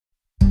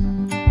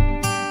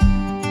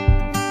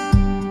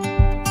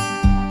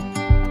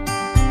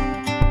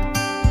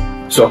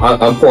So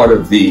I'm part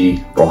of the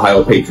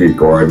Ohio Patriot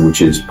Guard,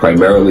 which is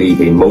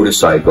primarily a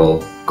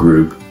motorcycle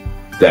group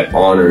that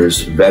honors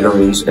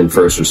veterans and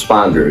first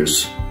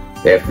responders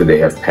after they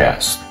have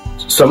passed.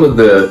 Some of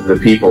the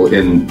people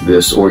in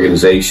this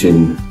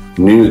organization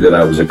knew that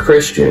I was a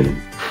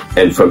Christian,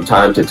 and from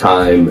time to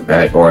time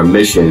at our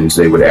missions,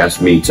 they would ask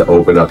me to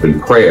open up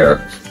in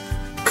prayer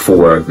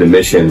for the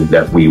mission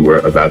that we were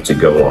about to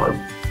go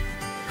on.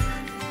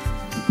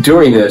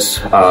 During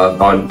this,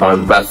 on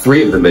about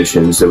 3 of the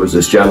missions, there was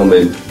this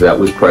gentleman that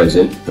was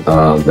present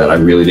that I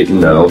really didn't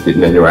know,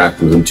 didn't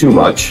interact with him too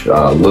much,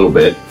 a little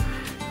bit,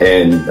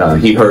 and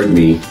he heard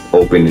me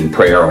open in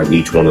prayer on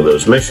each one of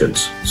those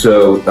missions.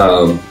 So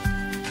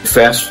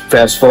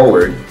fast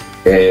forward,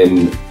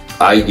 and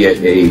I get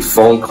a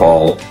phone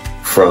call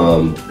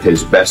from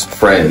his best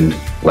friend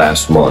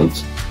last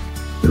month,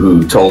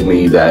 who told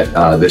me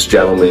that this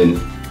gentleman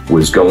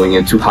was going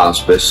into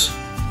hospice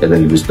and that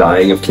he was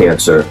dying of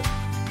cancer,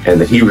 and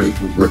that he was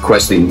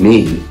requesting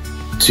me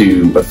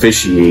to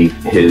officiate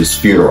his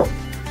funeral.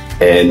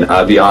 And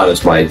I'll be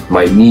honest, my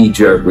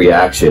knee-jerk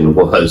reaction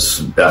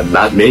was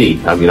not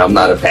me. I mean, I'm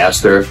not a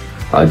pastor.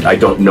 I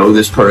don't know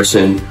this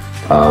person.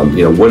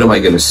 What am I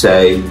going to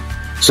say?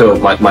 So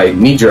my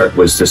knee-jerk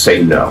was to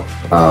say no.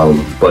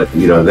 But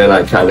then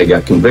I kind of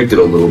got convicted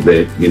a little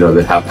bit,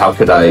 that how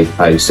could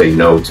I say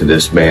no to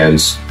this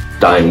man's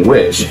dying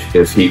wish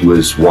if he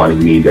was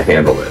wanting me to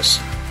handle this?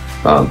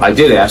 I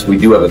did ask. We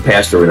do have a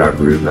pastor in our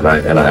group, and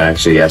I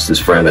actually asked his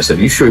friend. I said,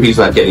 "Are you sure he's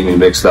not getting me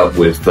mixed up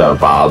with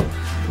Bob?"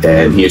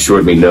 And he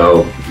assured me,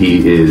 "No,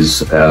 he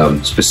is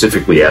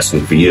specifically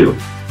asking for you."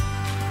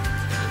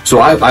 So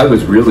I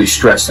was really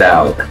stressed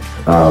out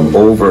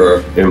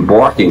over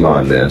embarking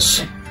on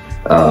this,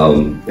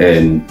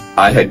 and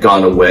I had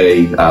gone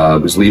away.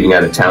 Was leaving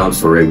out of town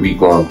for a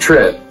week-long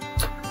trip.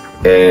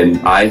 And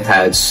I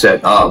had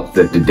set up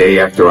that the day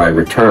after I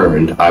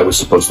returned, I was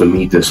supposed to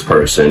meet this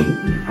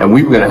person, and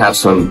we were going to have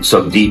some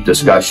deep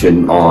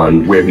discussion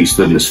on where he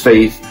stood in his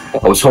faith.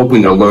 I was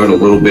hoping to learn a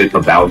little bit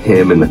about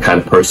him and the kind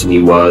of person he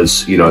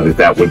was,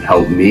 that would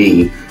help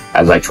me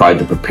as I tried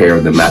to prepare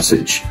the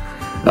message.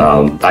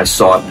 I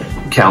sought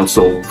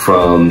counsel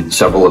from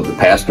several of the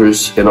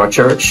pastors in our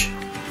church,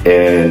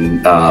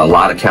 and a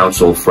lot of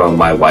counsel from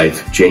my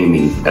wife,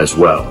 Jamie, as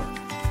well.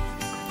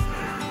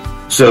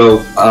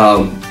 So,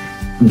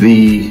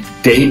 the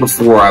day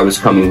before I was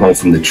coming home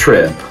from the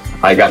trip,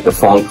 I got the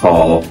phone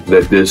call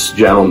that this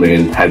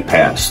gentleman had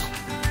passed.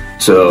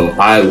 So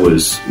I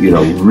was,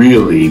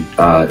 really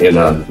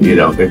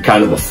in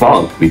kind of a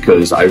funk,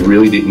 because I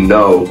really didn't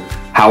know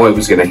how I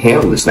was going to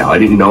handle this now. I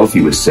didn't know if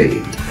he was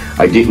saved.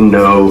 I didn't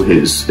know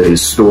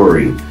his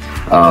story.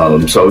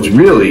 So it was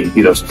really,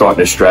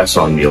 starting to stress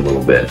on me a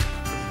little bit.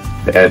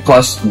 And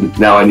plus,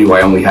 now I knew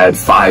I only had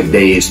 5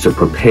 days to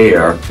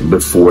prepare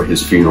before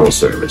his funeral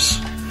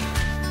service.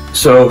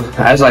 So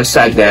as I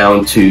sat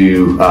down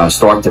to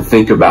start to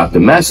think about the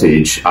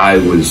message, I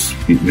was,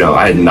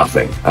 I had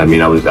nothing. I mean,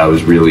 I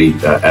was really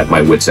at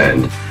my wit's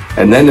end.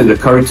 And then it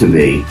occurred to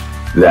me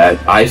that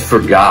I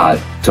forgot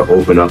to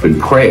open up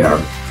in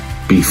prayer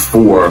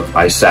before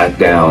I sat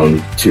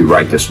down to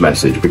write this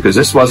message, because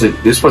this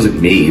wasn't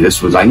me.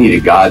 I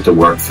needed God to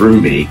work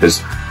through me,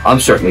 because I'm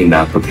certainly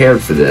not prepared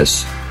for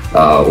this,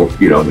 or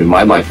in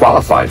my mind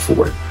qualified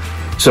for it.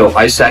 So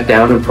I sat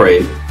down and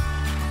prayed,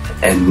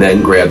 and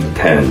then grabbed the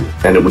pen,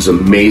 and it was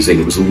amazing.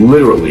 It was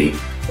literally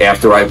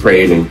after I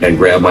prayed and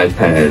grabbed my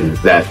pen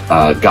that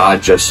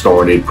God just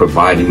started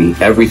providing me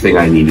everything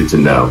I needed to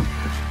know.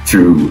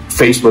 Through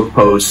Facebook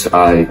posts,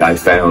 I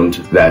found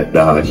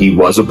that he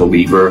was a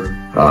believer,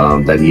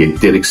 that he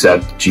did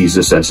accept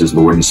Jesus as his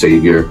Lord and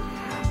Savior.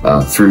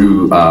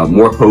 Through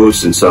more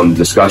posts and some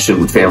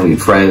discussion with family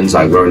and friends,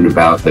 I learned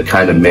about the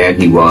kind of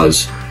man he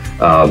was.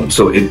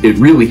 So it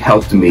really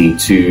helped me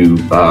to,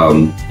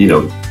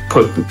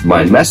 put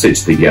my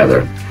message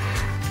together.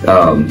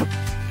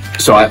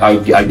 So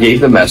I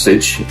gave the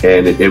message,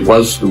 and it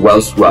was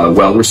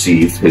well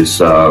received. His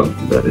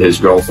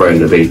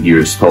girlfriend of 8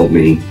 years told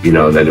me,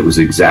 that it was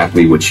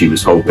exactly what she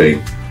was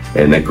hoping,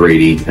 and that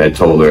Grady had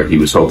told her he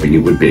was hoping it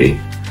would be.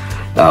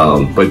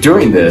 But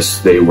during this,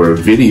 they were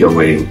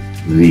videoing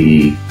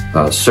the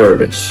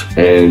service,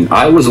 and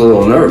I was a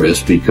little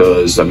nervous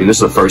because, this is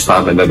the first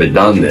time I've ever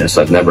done this.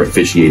 I've never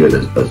officiated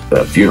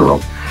a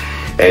funeral.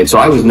 And so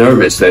I was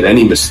nervous that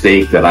any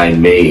mistake that I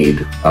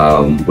made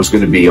was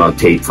going to be on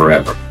tape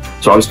forever.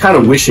 So I was kind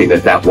of wishing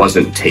that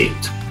wasn't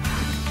taped.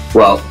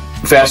 Well,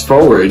 fast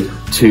forward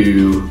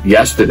to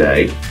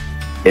yesterday,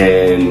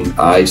 and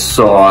I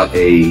saw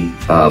a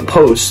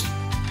post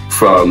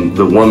from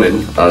the woman,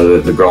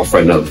 the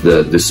girlfriend of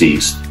the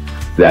deceased,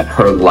 that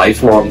her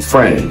lifelong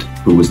friend,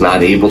 who was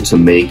not able to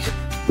make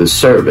the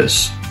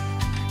service,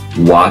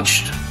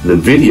 watched the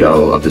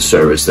video of the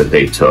service that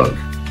they took.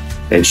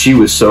 And she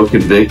was so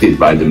convicted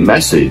by the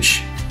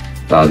message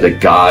that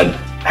God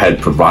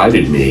had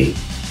provided me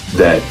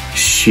that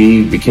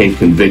she became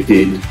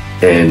convicted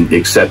and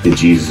accepted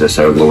Jesus as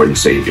her Lord and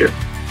Savior.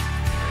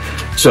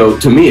 So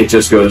to me, it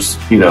just goes,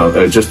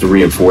 just a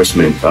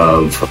reinforcement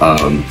of,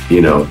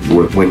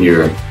 when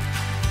you're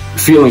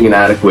feeling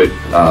inadequate,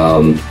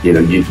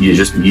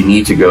 you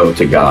need to go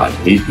to God.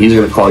 He's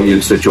going to call you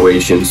in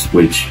situations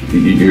which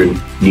your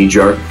knee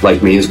jerk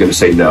like me is going to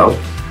say no.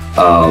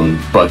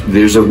 But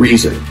there's a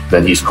reason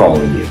that he's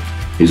calling you.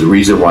 There's a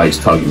reason why he's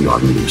tugging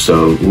on you.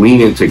 So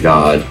lean into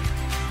God,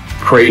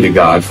 pray to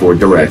God for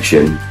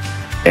direction,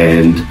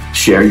 and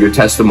share your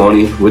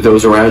testimony with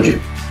those around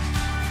you.